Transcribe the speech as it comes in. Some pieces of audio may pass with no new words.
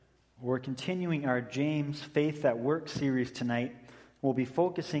We're continuing our James Faith at Work series tonight. We'll be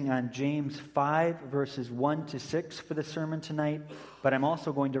focusing on James 5, verses 1 to 6 for the sermon tonight, but I'm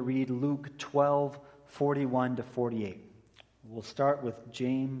also going to read Luke 12, 41 to 48. We'll start with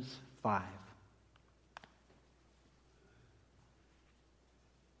James 5.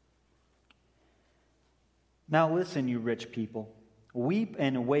 Now listen, you rich people. Weep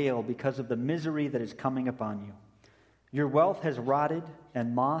and wail because of the misery that is coming upon you. Your wealth has rotted,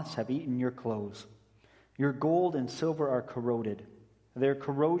 and moths have eaten your clothes. Your gold and silver are corroded. Their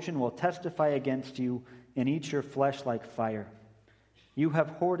corrosion will testify against you and eat your flesh like fire. You have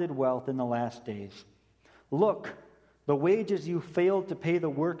hoarded wealth in the last days. Look, the wages you failed to pay the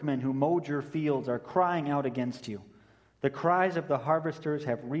workmen who mowed your fields are crying out against you. The cries of the harvesters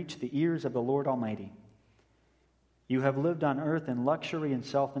have reached the ears of the Lord Almighty. You have lived on earth in luxury and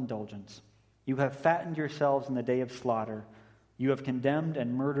self-indulgence. You have fattened yourselves in the day of slaughter. You have condemned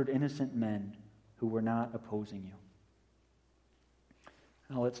and murdered innocent men who were not opposing you.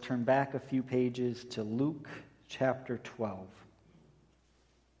 Now let's turn back a few pages to Luke chapter 12.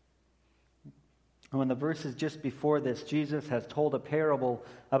 In the verses just before this, Jesus has told a parable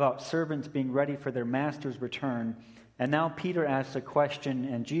about servants being ready for their master's return. And now Peter asks a question,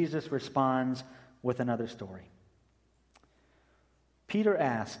 and Jesus responds with another story. Peter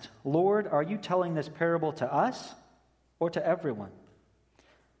asked, Lord, are you telling this parable to us or to everyone?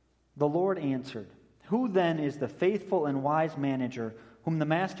 The Lord answered, Who then is the faithful and wise manager whom the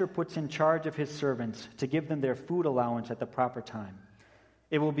master puts in charge of his servants to give them their food allowance at the proper time?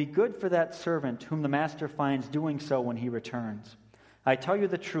 It will be good for that servant whom the master finds doing so when he returns. I tell you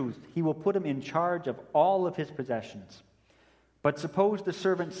the truth, he will put him in charge of all of his possessions. But suppose the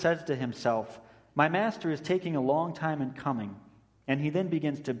servant says to himself, My master is taking a long time in coming, and he then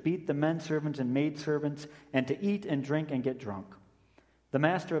begins to beat the men servants and maid servants, and to eat and drink and get drunk. The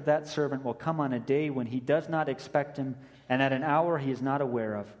master of that servant will come on a day when he does not expect him, and at an hour he is not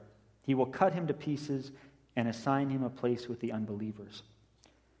aware of. He will cut him to pieces and assign him a place with the unbelievers.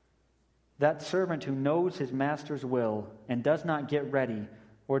 That servant who knows his master's will and does not get ready,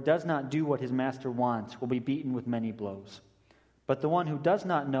 or does not do what his master wants, will be beaten with many blows. But the one who does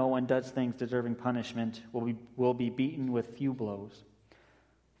not know and does things deserving punishment will be beaten with few blows.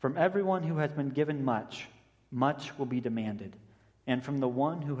 From everyone who has been given much, much will be demanded. And from the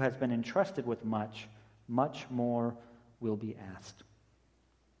one who has been entrusted with much, much more will be asked.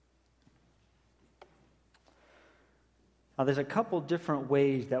 Now, there's a couple different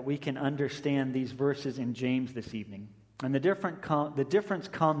ways that we can understand these verses in James this evening. And the difference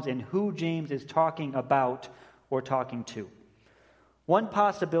comes in who James is talking about or talking to. One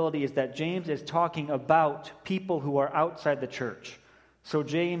possibility is that James is talking about people who are outside the church. So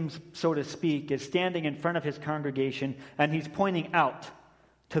James, so to speak, is standing in front of his congregation and he's pointing out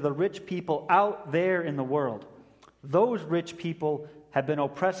to the rich people out there in the world. Those rich people have been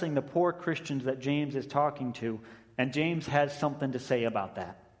oppressing the poor Christians that James is talking to, and James has something to say about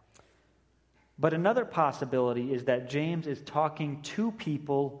that. But another possibility is that James is talking to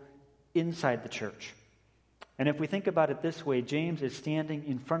people inside the church. And if we think about it this way, James is standing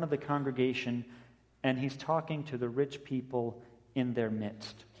in front of the congregation and he's talking to the rich people in their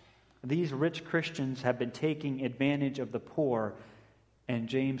midst. These rich Christians have been taking advantage of the poor, and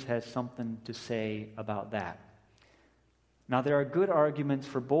James has something to say about that. Now, there are good arguments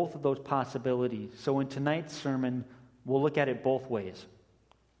for both of those possibilities. So in tonight's sermon, we'll look at it both ways.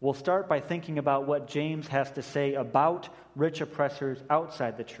 We'll start by thinking about what James has to say about rich oppressors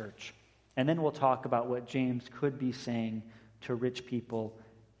outside the church. And then we'll talk about what James could be saying to rich people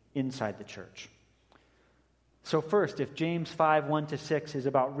inside the church. So first, if James 5, 1 to 6 is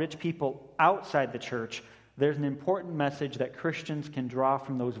about rich people outside the church, there's an important message that Christians can draw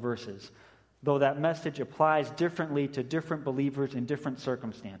from those verses, though that message applies differently to different believers in different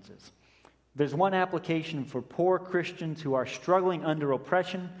circumstances. There's one application for poor Christians who are struggling under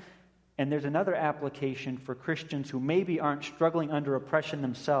oppression, and there's another application for Christians who maybe aren't struggling under oppression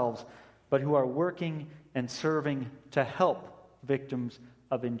themselves, but who are working and serving to help victims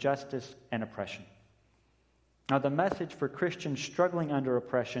of injustice and oppression. Now, the message for Christians struggling under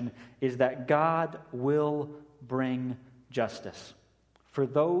oppression is that God will bring justice. For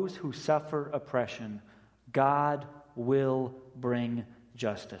those who suffer oppression, God will bring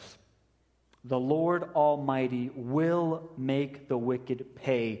justice. The Lord Almighty will make the wicked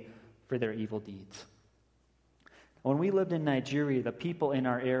pay for their evil deeds. When we lived in Nigeria, the people in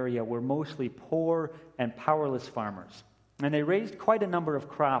our area were mostly poor and powerless farmers. And they raised quite a number of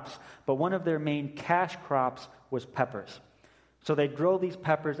crops, but one of their main cash crops was peppers. So they'd grow these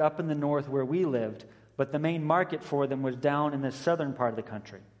peppers up in the north where we lived, but the main market for them was down in the southern part of the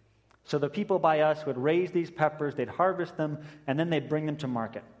country. So the people by us would raise these peppers, they'd harvest them, and then they'd bring them to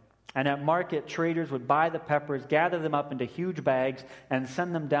market. And at market, traders would buy the peppers, gather them up into huge bags, and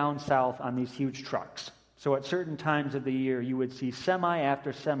send them down south on these huge trucks. So at certain times of the year, you would see semi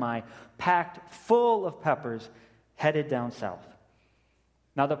after semi packed full of peppers headed down south.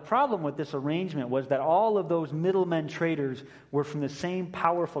 Now, the problem with this arrangement was that all of those middlemen traders were from the same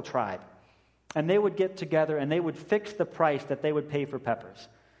powerful tribe. And they would get together and they would fix the price that they would pay for peppers.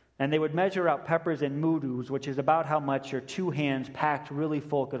 And they would measure out peppers in mudus, which is about how much your two hands packed really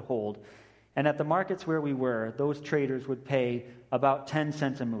full could hold. And at the markets where we were, those traders would pay about 10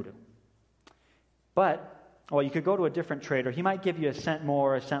 cents a mudu. But, well, you could go to a different trader. He might give you a cent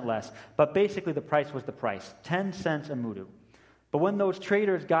more or a cent less. But basically the price was the price, 10 cents a mudu. But when those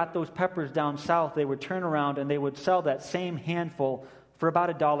traders got those peppers down south, they would turn around and they would sell that same handful for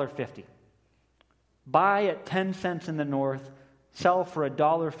about $1.50. Buy at 10 cents in the north, sell for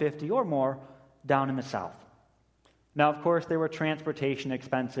 $1.50 or more down in the south. Now, of course, there were transportation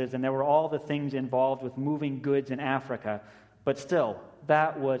expenses and there were all the things involved with moving goods in Africa, but still,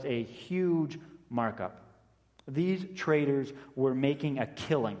 that was a huge markup. These traders were making a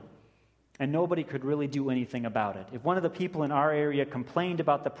killing, and nobody could really do anything about it. If one of the people in our area complained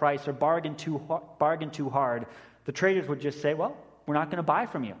about the price or bargained too hard, the traders would just say, well, we're not going to buy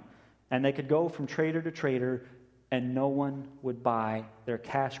from you. And they could go from trader to trader, and no one would buy their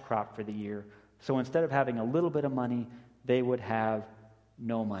cash crop for the year. So instead of having a little bit of money, they would have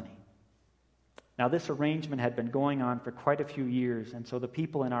no money. Now, this arrangement had been going on for quite a few years, and so the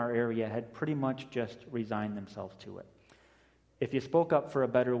people in our area had pretty much just resigned themselves to it. If you spoke up for a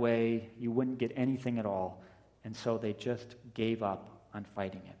better way, you wouldn't get anything at all, and so they just gave up on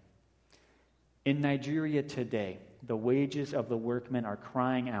fighting it. In Nigeria today, the wages of the workmen are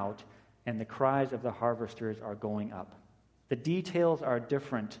crying out, and the cries of the harvesters are going up. The details are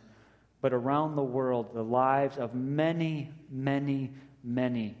different, but around the world, the lives of many, many,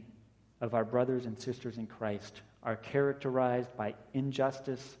 many of our brothers and sisters in Christ are characterized by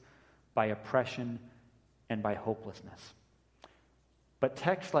injustice, by oppression, and by hopelessness. But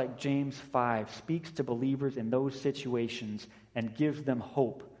texts like James 5 speaks to believers in those situations and gives them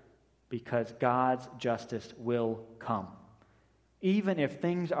hope because God's justice will come. Even if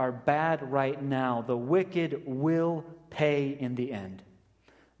things are bad right now, the wicked will pay in the end.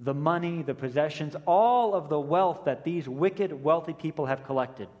 The money, the possessions, all of the wealth that these wicked, wealthy people have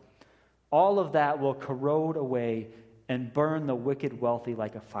collected, all of that will corrode away and burn the wicked wealthy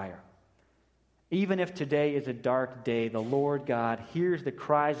like a fire. Even if today is a dark day, the Lord God hears the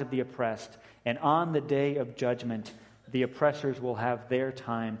cries of the oppressed, and on the day of judgment, the oppressors will have their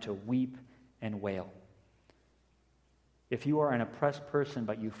time to weep and wail. If you are an oppressed person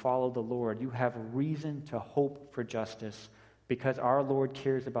but you follow the Lord, you have reason to hope for justice because our Lord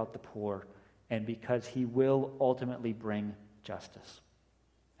cares about the poor and because he will ultimately bring justice.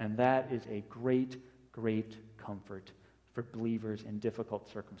 And that is a great, great comfort for believers in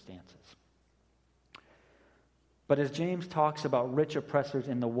difficult circumstances. But as James talks about rich oppressors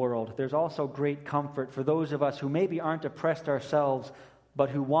in the world, there's also great comfort for those of us who maybe aren't oppressed ourselves, but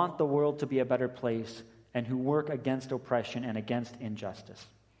who want the world to be a better place and who work against oppression and against injustice.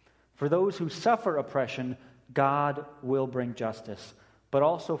 For those who suffer oppression, God will bring justice. But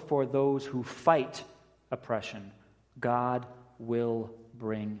also for those who fight oppression, God will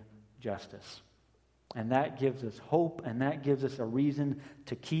bring justice. And that gives us hope, and that gives us a reason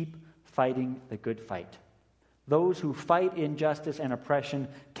to keep fighting the good fight. Those who fight injustice and oppression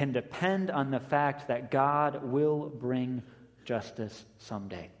can depend on the fact that God will bring justice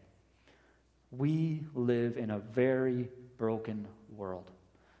someday. We live in a very broken world.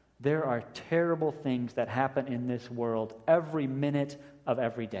 There are terrible things that happen in this world every minute of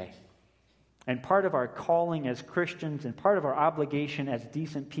every day. And part of our calling as Christians and part of our obligation as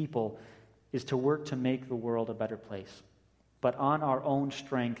decent people is to work to make the world a better place. But on our own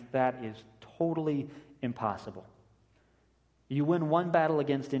strength, that is totally impossible. You win one battle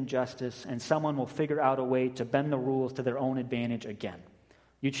against injustice, and someone will figure out a way to bend the rules to their own advantage again.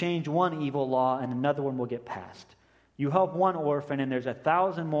 You change one evil law, and another one will get passed. You help one orphan, and there's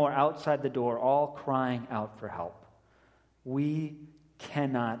 1,000 more outside the door, all crying out for help. We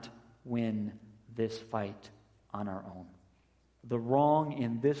cannot win this fight on our own. The wrong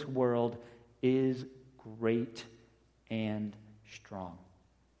in this world is great and strong.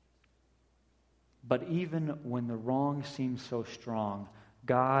 But even when the wrong seems so strong,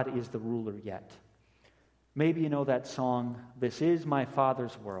 God is the ruler yet. Maybe you know that song, "This is my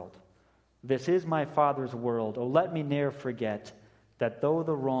Father's world. This is my Father's world. Oh, let me ne'er forget that though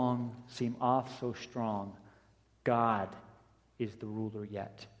the wrong seem oft so strong, God is the ruler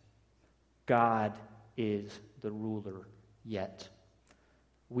yet." God is the ruler yet.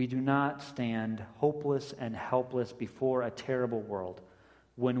 We do not stand hopeless and helpless before a terrible world.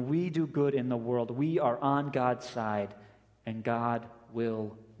 When we do good in the world, we are on God's side, and God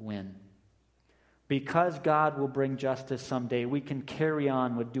will win. Because God will bring justice someday, we can carry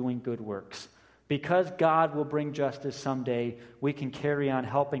on with doing good works. Because God will bring justice someday, we can carry on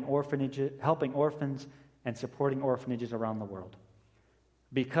helping orphans and supporting orphanages around the world.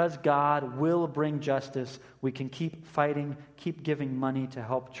 Because God will bring justice, we can keep fighting, keep giving money to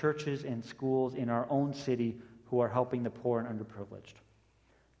help churches and schools in our own city who are helping the poor and underprivileged.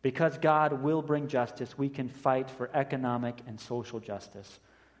 Because God will bring justice, we can fight for economic and social justice.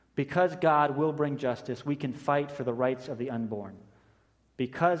 Because God will bring justice, we can fight for the rights of the unborn.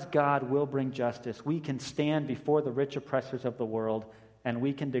 Because God will bring justice, we can stand before the rich oppressors of the world, and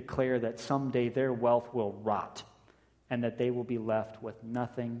we can declare that someday their wealth will rot, and that they will be left with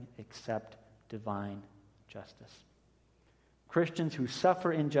nothing except divine justice. Christians who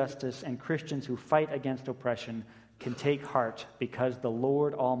suffer injustice and Christians who fight against oppression can take heart, because the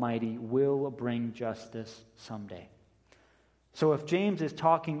Lord Almighty will bring justice someday. So if James is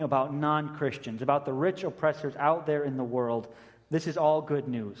talking about non-Christians, about the rich oppressors out there in the world, this is all good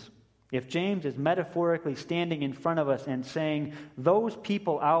news. If James is metaphorically standing in front of us and saying, those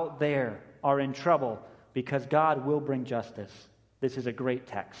people out there are in trouble because God will bring justice, this is a great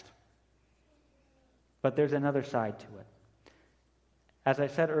text. But there's another side to it. As I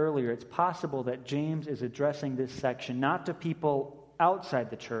said earlier, it's possible that James is addressing this section not to people outside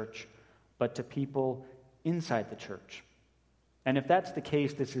the church, but to people inside the church. And if that's the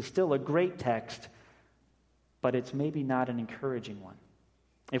case, this is still a great text, but it's maybe not an encouraging one.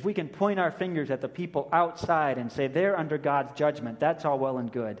 If we can point our fingers at the people outside and say they're under God's judgment, that's all well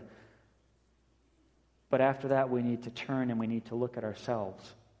and good. But after that, we need to turn and we need to look at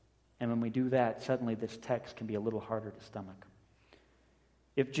ourselves. And when we do that, suddenly this text can be a little harder to stomach.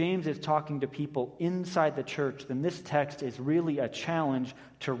 If James is talking to people inside the church, then this text is really a challenge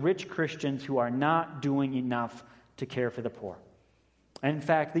to rich Christians who are not doing enough to care for the poor. And in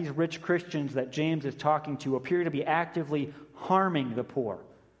fact, these rich Christians that James is talking to appear to be actively harming the poor.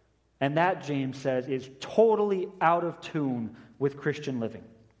 And that, James says, is totally out of tune with Christian living.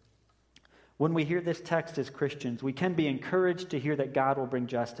 When we hear this text as Christians, we can be encouraged to hear that God will bring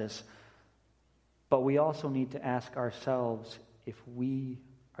justice, but we also need to ask ourselves if we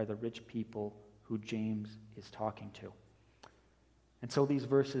are the rich people who James is talking to. And so these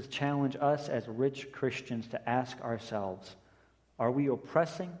verses challenge us as rich Christians to ask ourselves, are we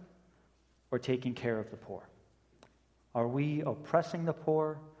oppressing or taking care of the poor? Are we oppressing the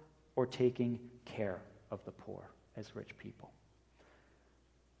poor or taking care of the poor as rich people?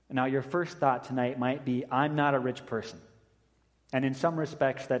 Now, your first thought tonight might be, I'm not a rich person. And in some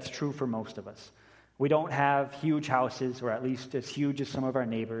respects, that's true for most of us. We don't have huge houses, or at least as huge as some of our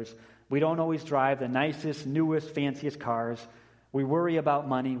neighbors. We don't always drive the nicest, newest, fanciest cars. We worry about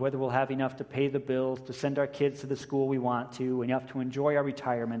money, whether we'll have enough to pay the bills, to send our kids to the school we want to, enough to enjoy our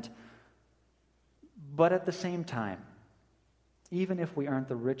retirement. But at the same time, even if we aren't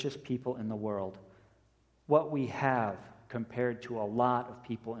the richest people in the world, what we have compared to a lot of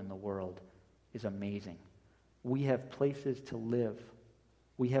people in the world is amazing. We have places to live.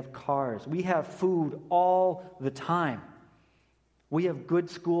 We have cars. We have food all the time. We have good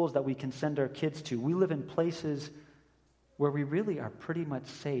schools that we can send our kids to. We live in places where we really are pretty much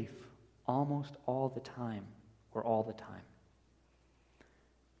safe almost all the time, or all the time.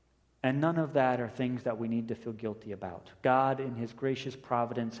 And none of that are things that we need to feel guilty about. God, in His gracious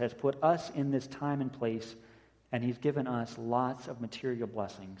providence, has put us in this time and place, and He's given us lots of material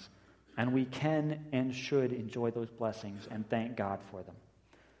blessings. And we can and should enjoy those blessings and thank God for them.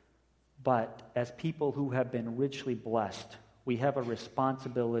 But as people who have been richly blessed, we have a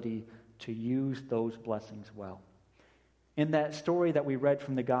responsibility to use those blessings well. In that story that we read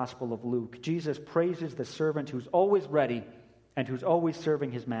from the Gospel of Luke, Jesus praises the servant who's always ready and who's always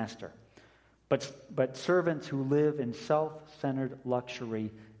serving his master. But servants who live in self-centered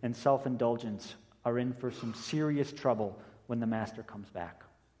luxury and self-indulgence are in for some serious trouble when the master comes back.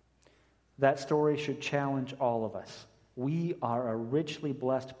 That story should challenge all of us. We are a richly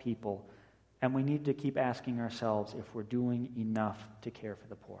blessed people, and we need to keep asking ourselves if we're doing enough to care for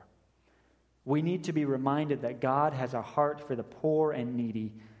the poor. We need to be reminded that God has a heart for the poor and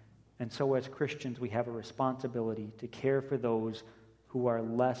needy, and so as Christians we have a responsibility to care for those who are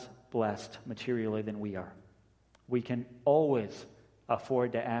less blessed materially than we are. We can always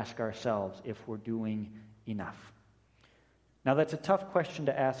afford to ask ourselves if we're doing enough. Now that's a tough question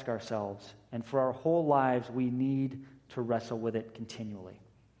to ask ourselves, and for our whole lives we need to wrestle with it continually.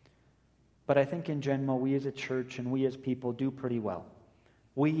 But I think in general, we as a church and we as people do pretty well.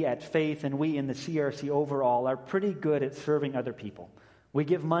 We at Faith and we in the CRC overall are pretty good at serving other people. We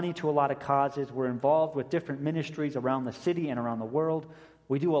give money to a lot of causes. We're involved with different ministries around the city and around the world.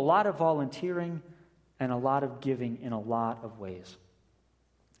 We do a lot of volunteering and a lot of giving in a lot of ways.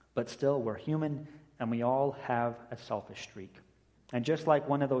 But still, we're human, and we all have a selfish streak. And just like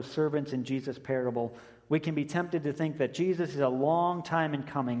one of those servants in Jesus' parable, we can be tempted to think that Jesus is a long time in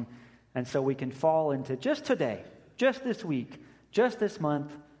coming, and so we can fall into just today, just this week, just this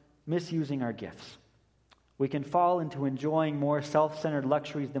month, misusing our gifts. We can fall into enjoying more self-centered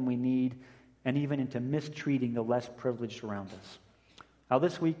luxuries than we need, and even into mistreating the less privileged around us. Now,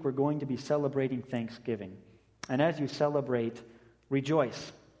 this week, we're going to be celebrating Thanksgiving. And as you celebrate,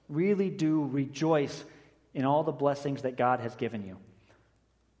 rejoice. Really do rejoice in all the blessings that God has given you.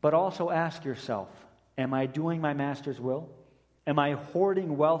 But also ask yourself, am I doing my Master's will? Am I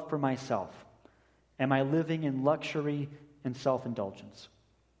hoarding wealth for myself? Am I living in luxury and self-indulgence?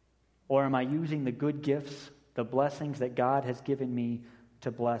 Or am I using the good gifts, the blessings that God has given me to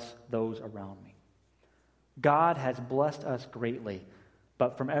bless those around me? God has blessed us greatly,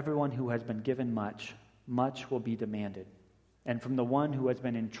 but from everyone who has been given much, much will be demanded. And from the one who has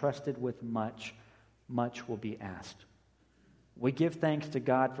been entrusted with much, much will be asked. We give thanks to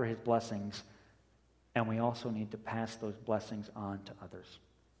God for his blessings, and we also need to pass those blessings on to others.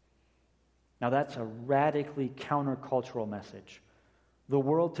 Now, that's a radically countercultural message. The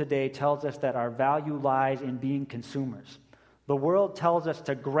world today tells us that our value lies in being consumers. The world tells us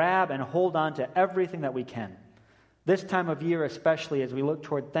to grab and hold on to everything that we can. This time of year, especially as we look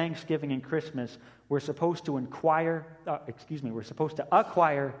toward Thanksgiving and Christmas, we're supposed to acquire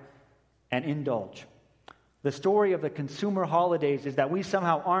and indulge. The story of the consumer holidays is that we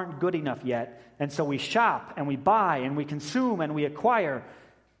somehow aren't good enough yet, and so we shop and we buy and we consume and we acquire,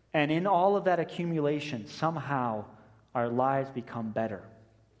 and in all of that accumulation, somehow our lives become better,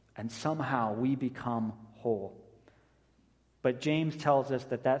 and somehow we become whole. But James tells us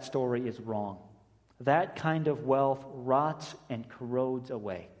that that story is wrong. That kind of wealth rots and corrodes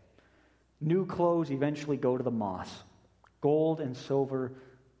away. New clothes eventually go to the moss. Gold and silver,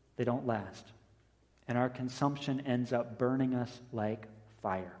 they don't last. And our consumption ends up burning us like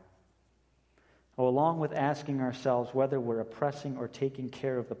fire. Oh, along with asking ourselves whether we're oppressing or taking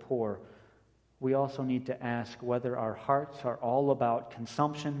care of the poor, we also need to ask whether our hearts are all about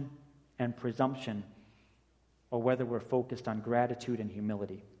consumption and presumption, or whether we're focused on gratitude and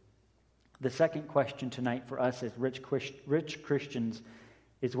humility. The second question tonight for us as rich Christians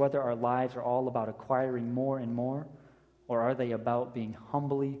is whether our lives are all about acquiring more and more, or are they about being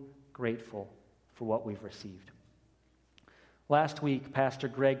humbly grateful for what we've received. Last week, Pastor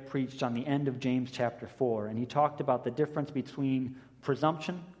Greg preached on the end of James chapter 4, and he talked about the difference between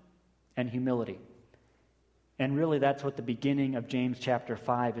presumption and humility. And really, that's what the beginning of James chapter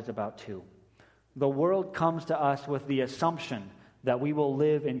 5 is about too. The world comes to us with the assumption that we will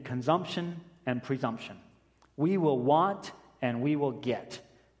live in consumption and presumption. We will want and we will get,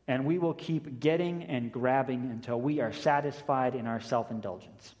 and we will keep getting and grabbing until we are satisfied in our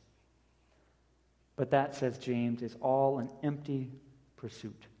self-indulgence. But that, says James, is all an empty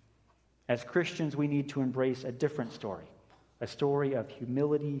pursuit. As Christians, we need to embrace a different story, a story of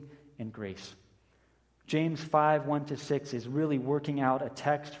humility and grace. James 5, 1-6 is really working out a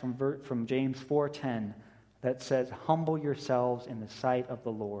text from James 4:10 that says, "Humble yourselves in the sight of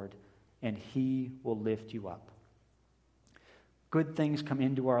the Lord, and he will lift you up." Good things come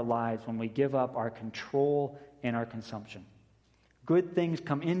into our lives when we give up our control and our consumption. Good things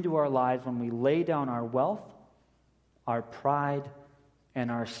come into our lives when we lay down our wealth, our pride, and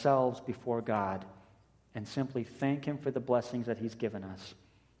ourselves before God and simply thank him for the blessings that he's given us,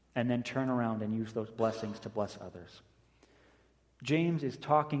 and then turn around and use those blessings to bless others. James is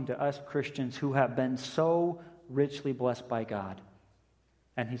talking to us Christians who have been so richly blessed by God,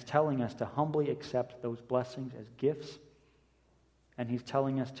 and he's telling us to humbly accept those blessings as gifts, and he's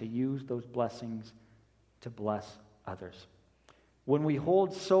telling us to use those blessings to bless others. When we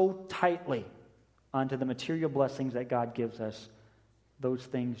hold so tightly onto the material blessings that God gives us, those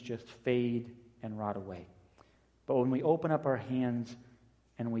things just fade and rot away. But when we open up our hands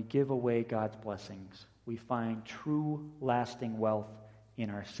and we give away God's blessings, we find true, lasting wealth in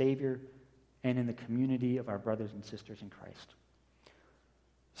our Savior and in the community of our brothers and sisters in Christ.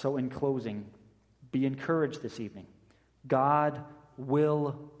 So in closing, be encouraged this evening. God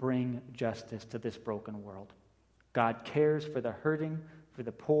will bring justice to this broken world. God cares for the hurting, for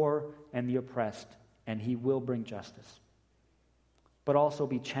the poor, and the oppressed, and he will bring justice. But also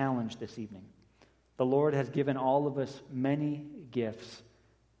be challenged this evening. The Lord has given all of us many gifts,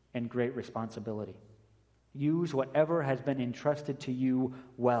 and great responsibility. Use whatever has been entrusted to you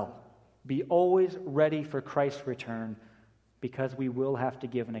well. Be always ready for Christ's return, because we will have to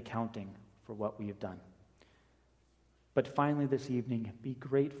give an accounting for what we have done. But finally this evening, be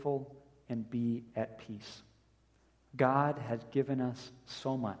grateful and be at peace. God has given us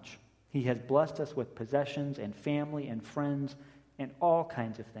so much. He has blessed us with possessions and family and friends and all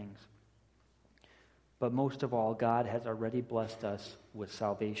kinds of things. But most of all, God has already blessed us with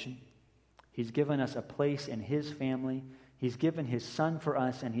salvation. He's given us a place in His family. He's given His Son for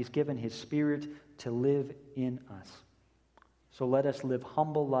us, and He's given His Spirit to live in us. So let us live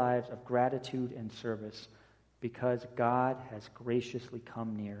humble lives of gratitude and service, because God has graciously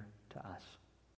come near to us.